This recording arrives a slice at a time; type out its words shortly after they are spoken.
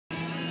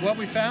Well,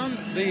 we found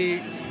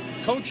the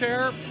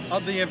co-chair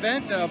of the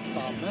event, Bob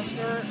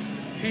Messner.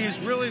 He's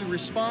really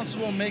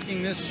responsible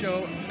making this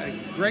show a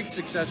great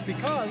success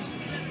because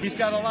he's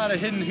got a lot of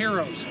hidden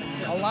heroes,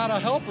 a lot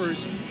of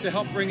helpers to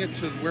help bring it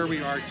to where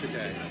we are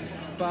today.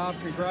 Bob,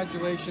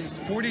 congratulations.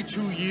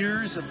 42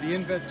 years of the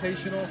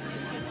In-VETTE-Tational.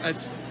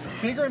 It's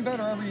bigger and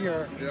better every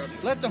year. Yep.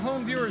 Let the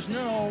home viewers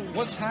know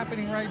what's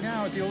happening right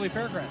now at the Ole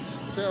Fairgrounds.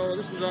 So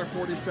this is our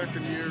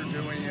 42nd year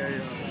doing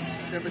a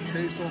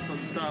Invitational for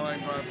the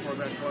Skyline Drive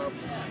Corvette Club.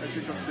 As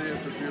you can see,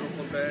 it's a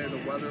beautiful day.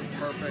 The weather's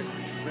perfect.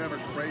 We have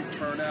a great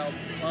turnout.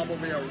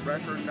 Probably a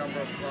record number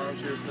of cars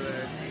here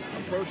today.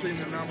 Approaching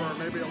the number,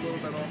 maybe a little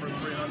bit over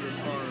 300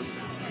 cars.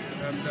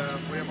 And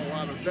we have a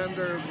lot of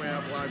vendors. We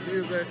have live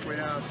music. We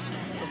have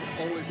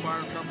the Ole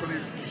Fire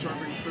Company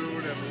serving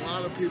food, and a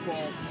lot of people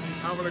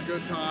having a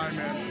good time.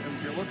 And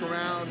if you look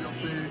around, you'll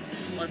see,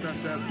 like I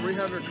said,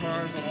 300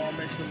 cars of all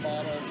makes and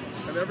models,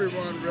 and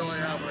everyone really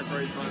having a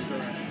great time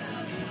today.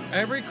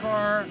 Every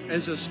car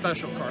is a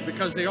special car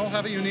because they all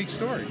have a unique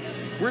story.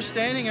 We're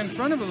standing in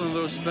front of one of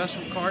those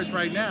special cars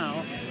right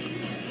now.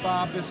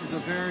 Bob, this is a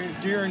very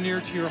dear and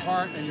near to your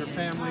heart and your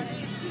family.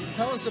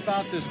 Tell us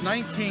about this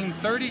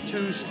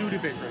 1932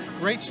 Studebaker.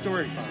 Great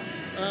story,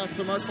 Bob.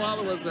 So my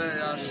father was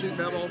a sheet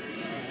metal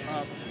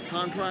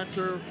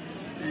contractor.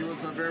 He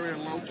was a very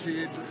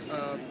low-key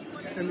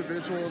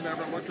individual,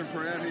 never looking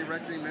for any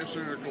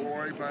recognition or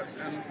glory,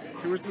 and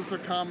he was just a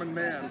common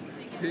man.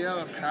 He had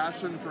a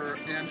passion for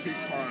antique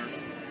cars,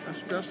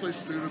 especially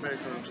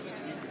Studebakers.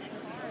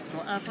 So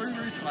after he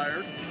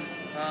retired,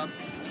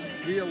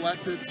 he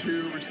elected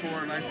to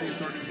restore a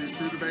 1932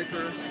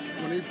 Studebaker.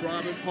 When he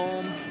brought it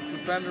home, the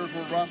fenders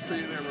were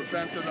rusty, they were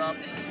bented up.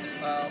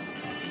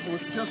 It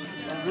was just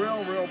a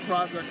real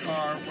project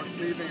car with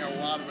needing a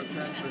lot of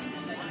attention.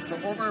 So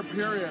over a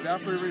period,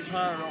 after he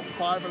retired,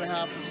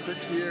 5.5 to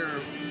 6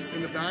 years,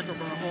 in the back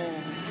of our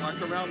home,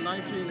 like around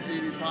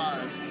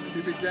 1985,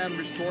 he began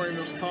restoring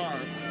this car.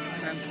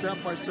 And step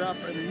by step,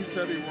 and he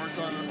said he worked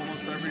on it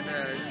almost every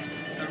day.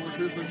 And it was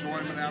his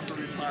enjoyment after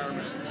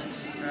retirement.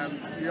 And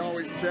he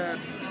always said,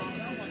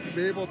 to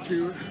be able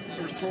to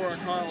restore a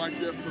car like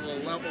this to the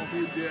level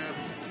he did,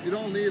 you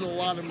don't need a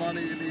lot of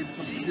money, you need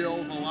some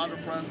skills, a lot of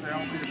friends to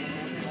help you,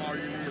 but most of all,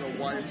 you need a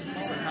wife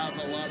that has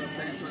a lot of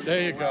patience.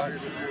 There you go.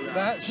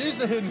 She's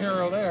the hidden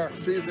hero there.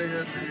 She's the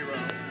hidden hero.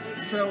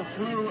 So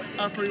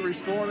after he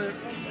restored it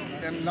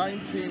in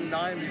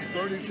 1990,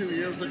 32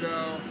 years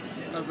ago,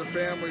 as a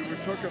family, we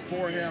took it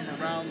for him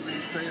around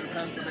the state of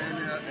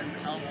Pennsylvania and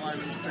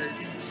outlying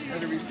states,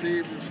 and he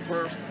received his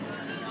first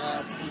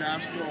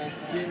National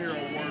Senior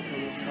Award for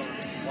this car.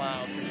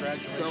 Wow,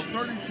 congratulations. So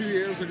 32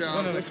 years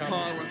ago, this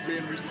car was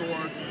being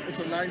restored. It's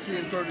a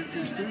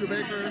 1932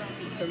 Studebaker,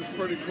 and it's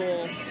pretty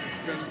cool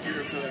that it's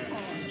here today.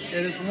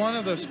 It is one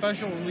of the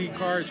special elite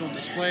cars on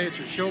display. It's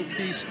a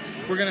showpiece.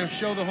 We're going to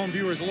show the home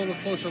viewers a little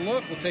closer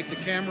look. We'll take the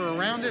camera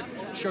around it,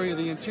 show you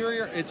the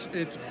interior. It's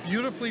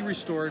beautifully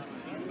restored,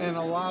 and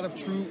a lot of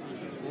true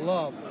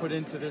love put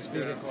into this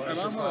vehicle.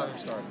 Yeah.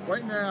 And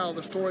right now,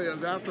 the story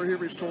is after he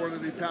restored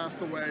it, he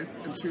passed away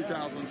in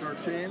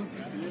 2013.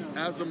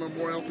 As a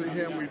memorial to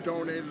him, we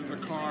donated the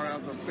car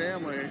as a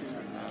family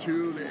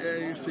to the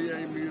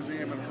AACA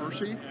Museum in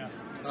Hershey.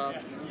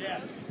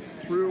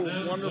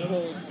 Through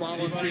wonderful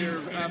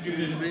volunteers at the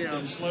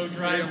museum,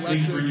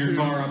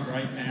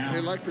 they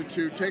elected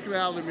to take it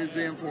out of the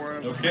museum for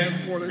us,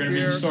 transport it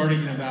here,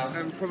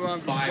 and put it on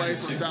display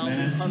for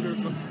thousands,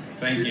 hundreds of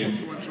people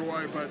to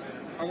enjoy. But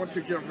I want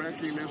to give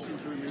recognition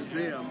to the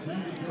museum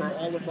for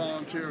all the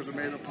volunteers that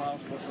made it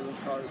possible for this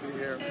car to be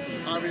here.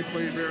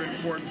 Obviously, very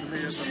important to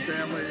me as a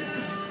family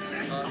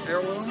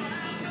heirloom,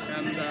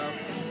 and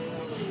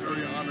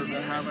very honored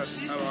to have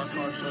it at our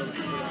car show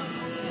today.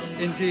 So.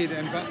 Indeed,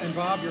 and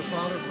Bob, your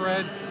father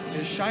Fred,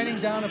 is shining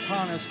down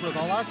upon us with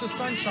lots of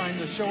sunshine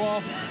to show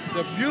off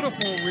the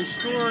beautiful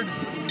restored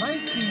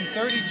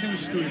 1932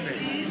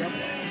 Studebaker. Yep.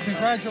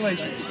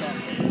 Congratulations.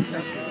 Thank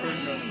you.